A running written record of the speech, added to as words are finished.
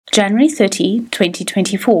January 30,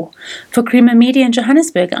 2024. For Creamer Media in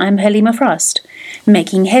Johannesburg, I'm Halima Frost.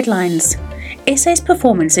 Making headlines. SA's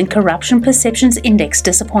performance in Corruption Perceptions Index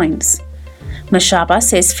disappoints. Mashaba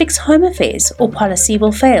says fix home affairs or policy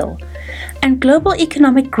will fail. And global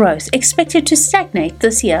economic growth expected to stagnate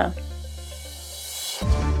this year.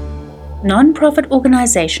 Non-profit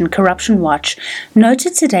organisation Corruption Watch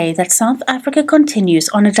noted today that South Africa continues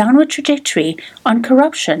on a downward trajectory on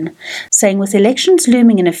corruption, saying with elections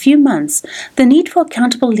looming in a few months, the need for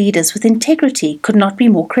accountable leaders with integrity could not be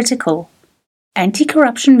more critical.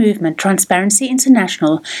 Anti-corruption movement Transparency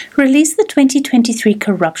International released the 2023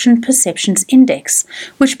 Corruption Perceptions Index,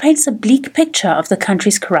 which paints a bleak picture of the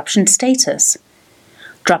country's corruption status.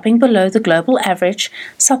 Dropping below the global average,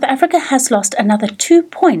 South Africa has lost another 2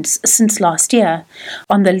 points since last year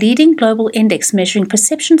on the leading global index measuring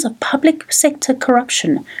perceptions of public sector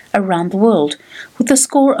corruption around the world, with a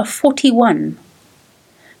score of 41.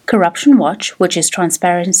 Corruption Watch, which is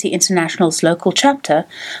Transparency International's local chapter,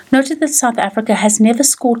 noted that South Africa has never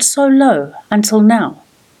scored so low until now.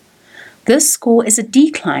 This score is a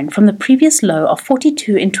decline from the previous low of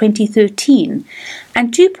 42 in 2013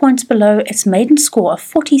 and 2 points below its maiden score of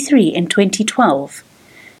 43 in 2012.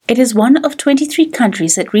 It is one of 23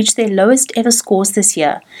 countries that reached their lowest ever scores this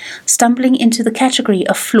year, stumbling into the category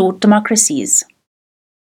of flawed democracies.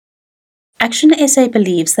 Action SA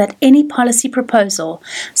believes that any policy proposal,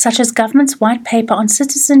 such as government's white paper on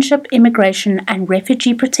citizenship, immigration and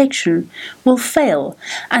refugee protection, will fail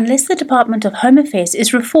unless the Department of Home Affairs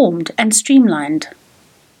is reformed and streamlined.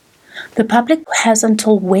 The public has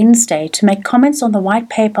until Wednesday to make comments on the white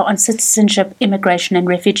paper on citizenship, immigration and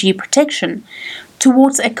refugee protection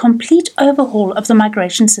towards a complete overhaul of the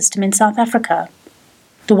migration system in South Africa.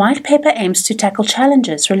 The white paper aims to tackle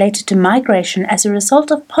challenges related to migration as a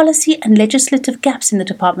result of policy and legislative gaps in the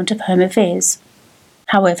Department of Home Affairs.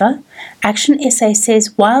 However, Action SA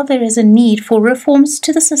says while there is a need for reforms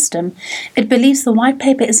to the system, it believes the white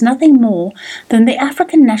paper is nothing more than the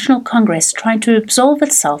African National Congress trying to absolve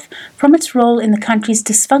itself from its role in the country's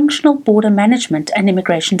dysfunctional border management and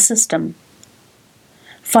immigration system.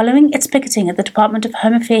 Following its picketing at the Department of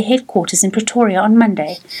Home Affairs headquarters in Pretoria on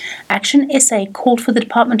Monday, Action SA called for the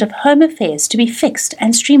Department of Home Affairs to be fixed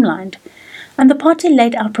and streamlined, and the party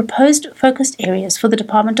laid out proposed focused areas for the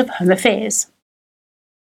Department of Home Affairs.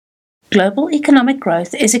 Global economic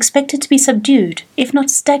growth is expected to be subdued, if not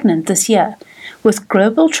stagnant, this year, with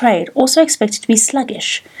global trade also expected to be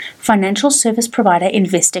sluggish, financial service provider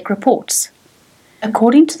Investec reports.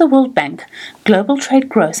 According to the World Bank, global trade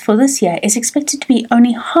growth for this year is expected to be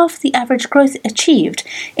only half the average growth achieved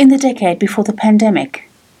in the decade before the pandemic.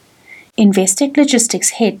 Investec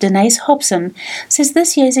Logistics head Denise Hobson says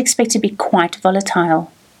this year is expected to be quite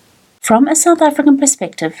volatile. From a South African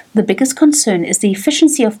perspective, the biggest concern is the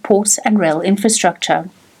efficiency of ports and rail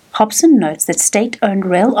infrastructure. Hobson notes that state-owned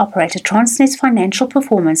rail operator Transnet's financial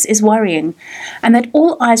performance is worrying and that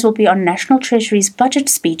all eyes will be on National Treasury's budget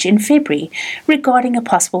speech in February regarding a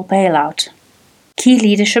possible bailout. Key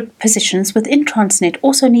leadership positions within Transnet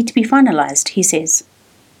also need to be finalized, he says.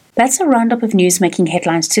 That's a roundup of news making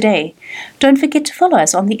headlines today. Don't forget to follow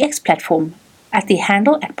us on the X platform at the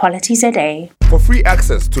handle @PolityZA. For free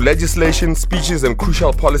access to legislation, speeches and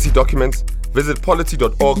crucial policy documents, visit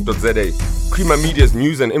polity.org.za, Creamer Media's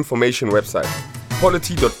news and information website.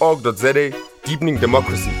 Polity.org.za, deepening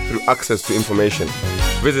democracy through access to information.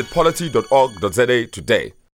 Visit polity.org.za today.